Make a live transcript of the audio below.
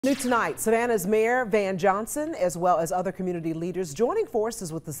New tonight, Savannah's Mayor Van Johnson, as well as other community leaders, joining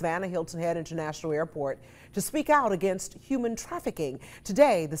forces with the Savannah Hilton Head International Airport to speak out against human trafficking.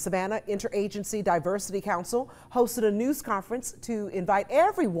 Today, the Savannah Interagency Diversity Council hosted a news conference to invite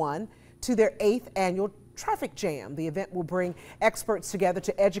everyone to their 8th annual Traffic Jam. The event will bring experts together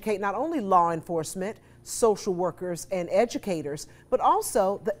to educate not only law enforcement, social workers, and educators, but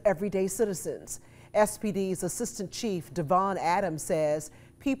also the everyday citizens. SPD's Assistant Chief Devon Adams says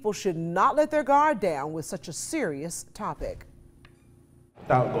people should not let their guard down with such a serious topic.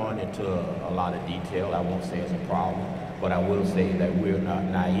 Without going into a lot of detail, I won't say it's a problem, but I will say that we're not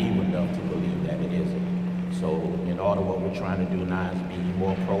naive enough to believe that it isn't. So in order, what we're trying to do now is be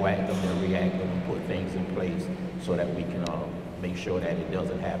more proactive than reactive and put things in place so that we can make sure that it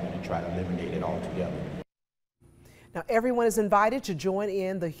doesn't happen and try to eliminate it altogether. Now, everyone is invited to join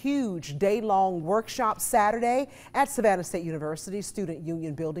in the huge day-long workshop Saturday at Savannah State University Student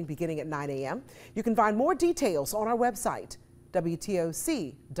Union Building beginning at 9 a.m. You can find more details on our website,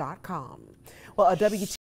 WTOC.com. Well, a